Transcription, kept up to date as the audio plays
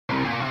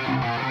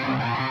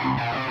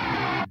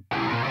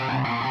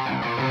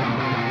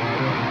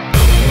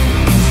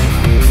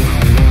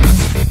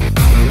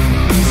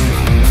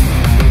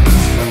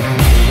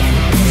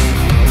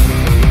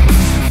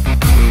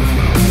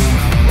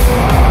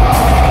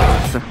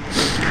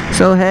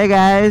So hey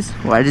guys,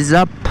 what is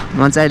up?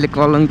 म चाहिँ अहिले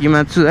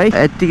कलङ्कीमा छु है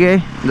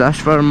यतिकै just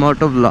for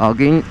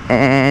motovlogging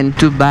and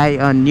to buy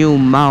a new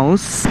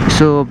mouse.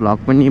 So vlog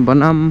पनि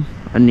बनाऊँ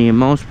अनि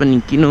माउस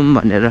पनि किनौँ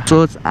भनेर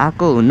सोच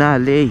आएको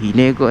हुनाले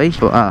हिँडेको है।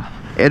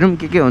 हेरौँ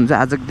के हुन्छ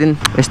आजको दिन।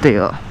 यस्तै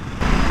हो।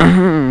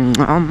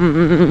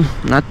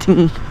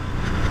 Nothing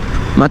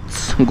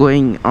much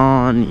going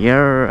on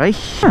here है।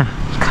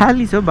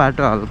 खाली छ बाटो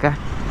हल्का,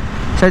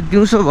 सायद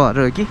दिउँसो भएर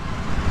हो कि।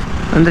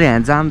 अन्त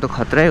यहाँ जाम त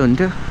खतरै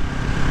हुन्थ्यो।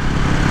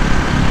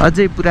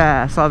 अझै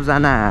पुरा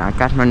सबजना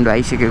काठमाडौँ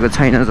आइसकेको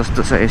छैन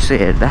जस्तो छ यसो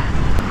हेर्दा।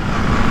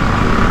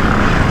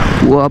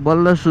 वा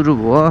बल्ल सुरु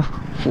भयो।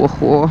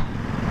 ओहो,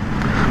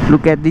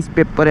 look at this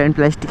paper and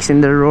plastics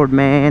in the road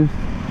man,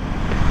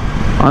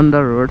 on the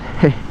road.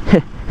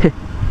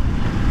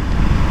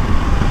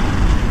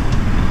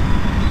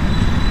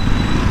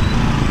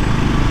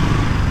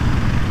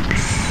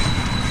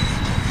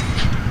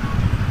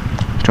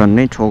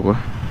 झन्नै छोको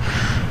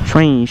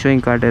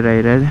स्वैं काटेर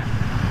आइरहेछ।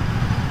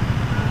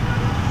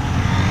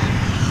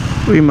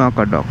 We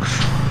Maka dogs.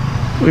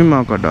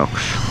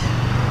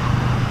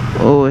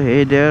 Oh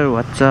hey there,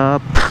 what's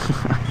up?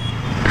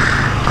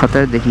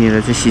 खतरा देख्ने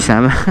रहेछ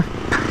सिसामा।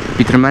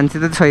 भित्र मान्छे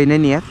त छैन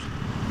नि यार।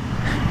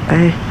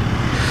 ए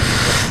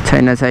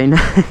छैन।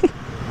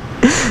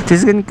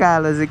 त्यसको नि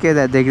कालो चाहिँ के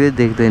त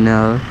देख्दैन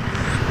हो।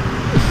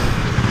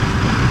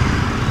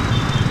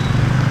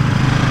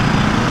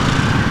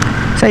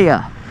 सही हो।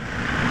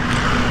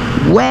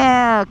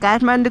 वाह,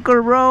 काठमाडौँको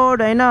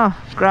रोड हैन,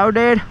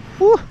 क्राउडेड।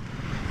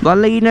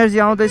 बल्ल इनर्जी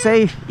आउँदैछ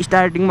है।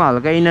 स्टार्टिङमा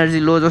हल्का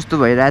इनर्जी लो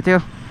जस्तो भइरहेको थियो।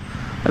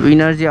 अब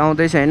इनर्जी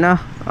आउँदैछ हैन।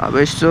 अब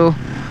यसो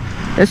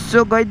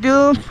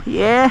गइदिउँ।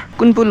 ए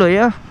कुन पुल हो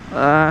यो?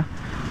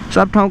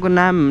 सब ठाउँको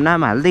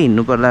नाम हाल्दै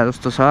हिँड्नु पर्ला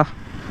जस्तो छ।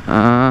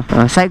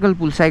 साइकल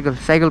पुल,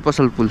 साइकल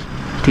पसल पुल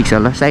ठिक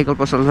छ ल। साइकल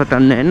पसल छ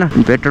टन्ने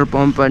हैन। पेट्रोल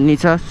पम्प पनि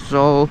छ।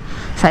 सो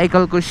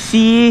साइकलको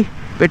सी,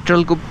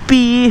 पेट्रोलको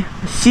पी,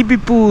 सिपी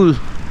पुल।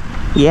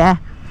 या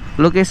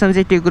लोकेसन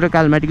चाहिँ टेकुरा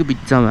कालमाटीको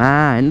बिचमा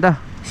हैन त।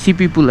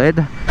 सिपी पुल है त।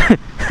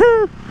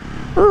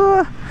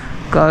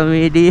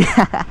 कमेडी।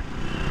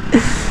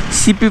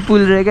 सिपी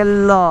पुल रे के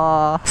ल।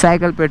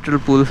 साइकल पेट्रोल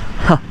पुल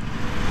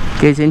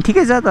केही छैन,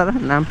 ठिकै छ तर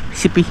नाम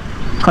सिपी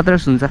खतरा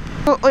सुन्छ।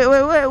 ओइ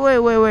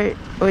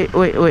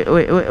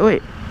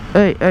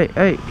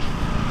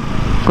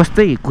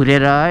कस्तै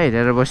घुरेर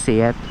हेरेर बस्छ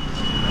यार।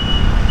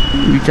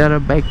 बिचरा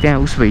बाइक त्यहाँ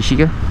उस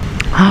भइसक्यो।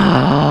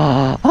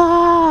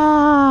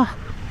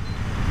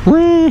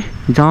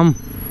 जाम।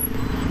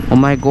 ओ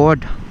my God.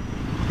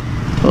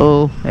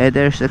 Oh, hey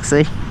there,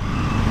 sexy.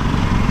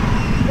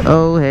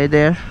 Oh, hey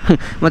there.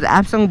 म त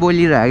आफसँग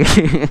बोलिरहेको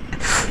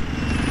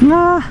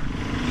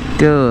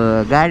त्यो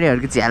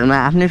गाडीहरूको झ्यालमा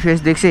आफ्नै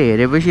फेस देख्छ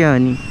हेरेपछि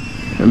अनि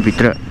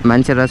भित्र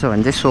मान्छे रहेछ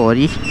भने चाहिँ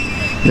सरी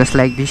जस्ट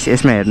लाइक दिस।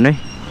 यसमा हेर्नु है।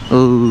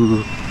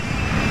 ओ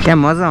त्यहाँ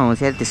मजा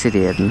आउँछ यार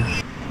त्यसरी हेर्नु।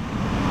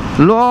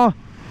 लो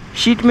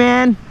सिट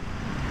म्यान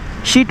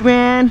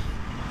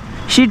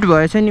सिट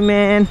भएछ नि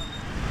म्यान।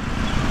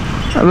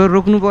 अब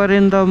रोक्नु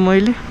पऱ्यो नि त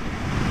मैले।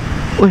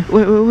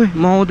 ओइ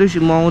म आउँदैछु।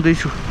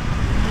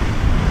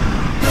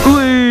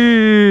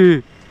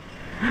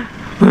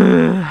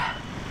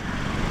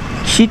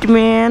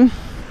 सिटम्यान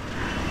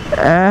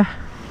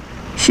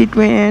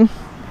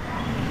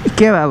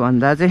के भयो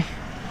भन्दा चाहिँ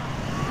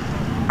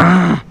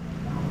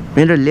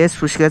मेरो लेस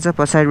फुस्केको छ।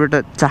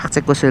 पछाडिबाट चाक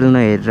चाहिँ कसैले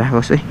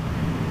नहेरिरहेकोस् है।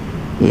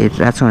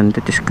 हेरिरहेको छ भने त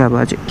त्यसको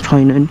अब चाहिँ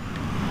छैन नि।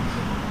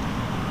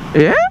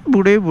 ए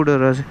बुढो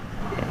रहेछ।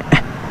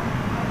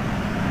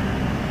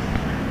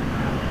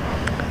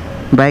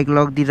 बाइक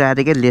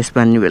लगिदिएर क्या लेस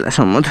बान्ने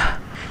बेलासम्म त।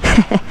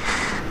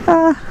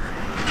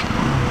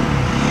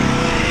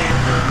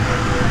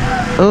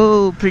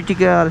 ओ प्रिटी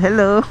गर्ल,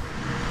 हेलो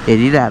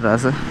हेरिरहेको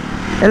रहेछ।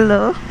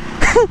 हेलो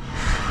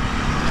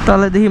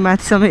तलदेखि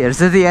माथिसम्म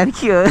हेर्छ त यार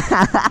के हो।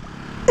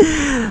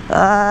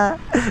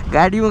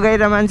 गाडीमा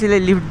गएर मान्छेले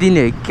लिफ्ट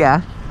दिने हो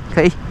क्या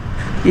खै।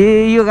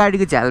 यो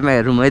गाडीको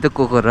झ्यालमा हेरौँ है त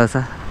को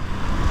रहेछ।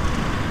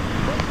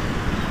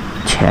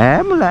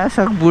 छ्या मलाई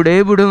सक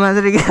बुढो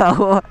मात्रै क्या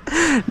हो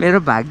मेरो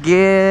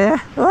भाग्य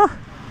हो।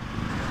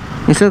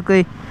 यसो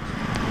कोही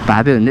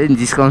भावे हुँदै नि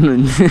जिस्काउनु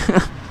हुन्छ।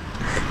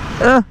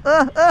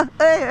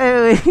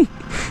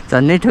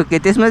 झन्डै ठोके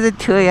त्यसमा चाहिँ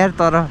थियो यार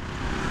तर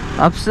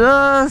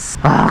अफसोस।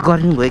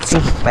 गर्मी भयो।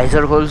 एकछिन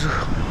भाइजर खोल्छु।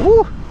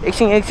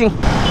 एकछिन।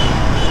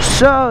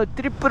 सो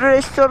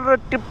त्रिपुरेश्वर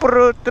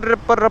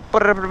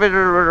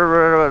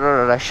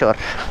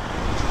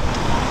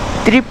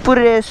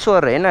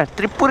होइन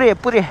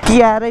त्रिपुरे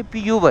टिआरआई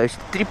पियु भयो।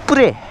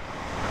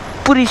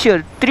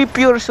 Tripureshwor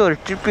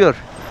त्रिप्योर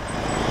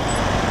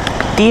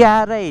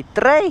टिआरआई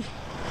try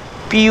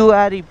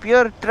पियुआरई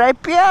pure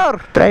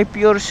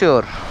ट्राइप्योर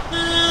sure.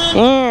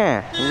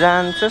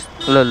 जान्छस्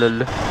ल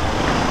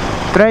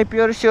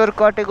ट्राइप्योर स्योर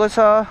कटेको छ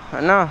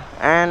हैन।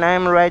 And I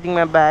am riding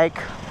my bike.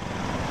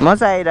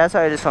 मजा आइरहेछ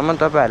अहिलेसम्म।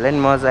 तपाईँहरूलाई नि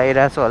मजा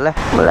आइरहेछ होला।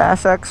 मलाई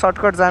आशा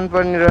सर्टकट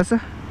जानुपर्ने रहेछ है।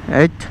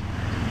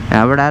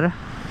 यहाँबाट आएर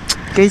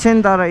केही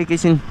छैन तर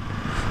एकैछिन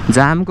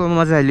जामको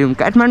मजा लिउँ।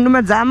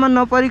 काठमाडौँमा जाममा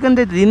नपरिकन त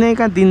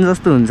दिन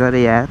जस्तो हुन्छ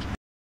अरे यार।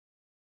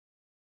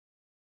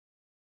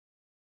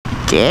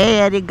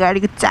 यार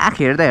गाडीको चाक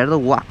हेर्दा हेर्दा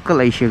वाक्क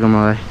लागिसक्यो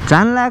मलाई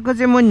जान लागेको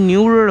चाहिँ म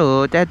न्यू रोड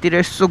हो त्यहाँतिर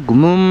यसो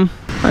घुमौँ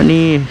अनि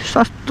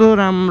सस्तो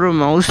राम्रो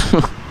माउस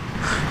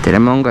धेरै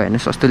महँगो होइन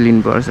सस्तो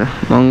लिनुपर्छ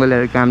महँगो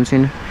ल्याएर काम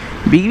छैन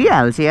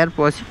बिग्रिहाल्छ यार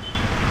पछि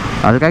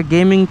हल्का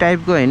गेमिङ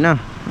टाइपको होइन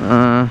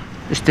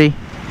यस्तै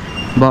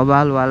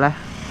बबालवाला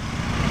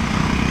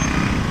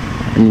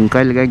अनि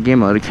कहिलेकाहीँ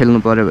गेमहरू खेल्नु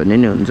पऱ्यो भने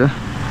नि हुन्छ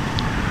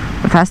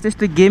खास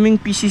त्यस्तो गेमिङ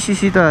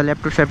पिसीसिसी त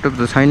ल्यापटप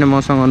त छैन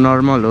मसँग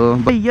नर्मल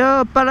हो यो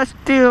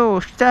पलस्टियो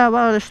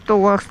यस्तो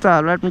works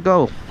let me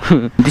go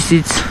this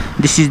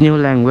is new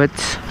language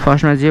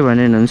फर्स्टमा जे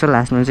भने हुन्छ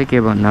लास्टमा चाहिँ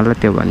के भन्नलाई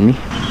त्यो भन्ने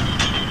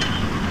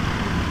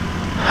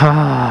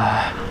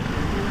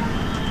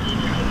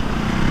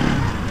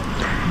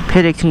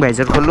फेरि एकछिन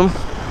भाइजर खोलौँ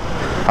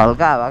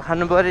हल्का हावा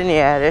खानु पऱ्यो नि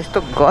यार यस्तो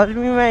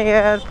गर्मीमा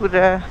यार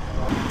पुरा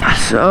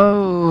सो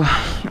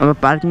अब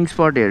पार्किङ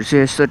स्पट हेर्छु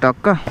यस्तो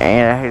टक्क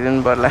यहीँ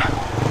राखिदिनु पर्ला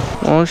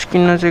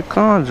उस्किन चाहिँ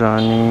कहाँ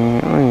जाने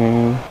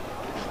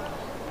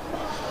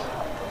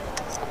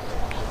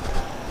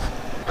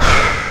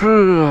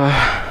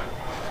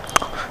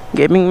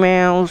गेमिङ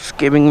माउस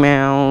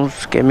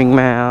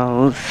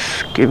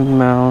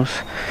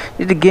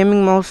यो त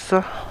गेमिङ माउस छ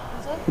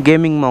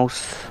गेमिङ माउस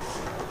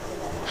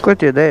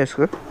कति हो त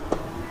यसको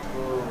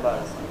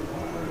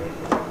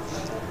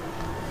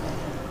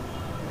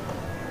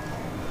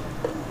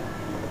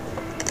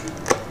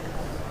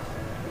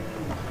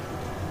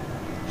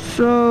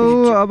सो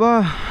अब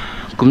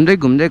घुम्दै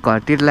घुम्दै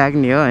घरतिर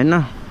लाग्ने हो होइन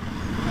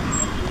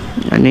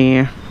अनि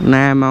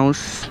नयाँ माउस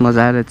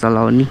मजाले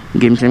चलाउने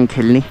गेम सेम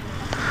खेल्ने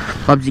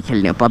पब्जी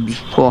खेल्ने हो पब्जी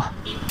हो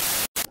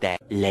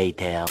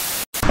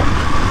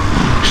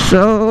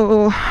So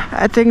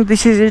I think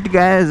this is it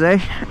guys.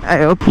 I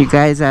hope you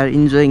guys are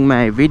enjoying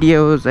my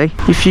videos.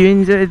 If you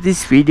enjoyed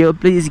this video,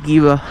 please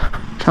give a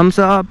thumbs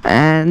up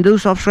and do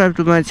subscribe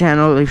to my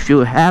channel if you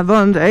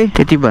haven't.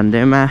 त्यति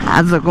भन्दैमा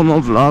आजको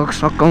म vlog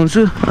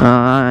सकाउँछु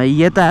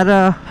यता र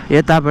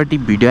यतापट्टि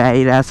video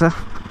आइरहेछ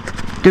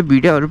त्यो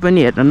भिडियोहरू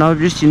पनि हेर्न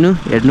नबिर्सिनु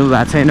हेर्नु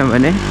भएको छैन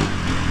भने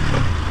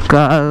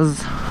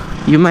cause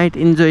you might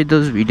enjoy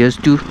those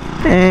videos too.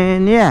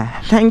 And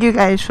yeah, thank you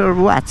guys for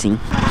watching.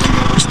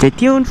 Stay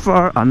tuned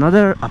for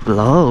another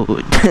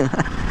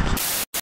upload.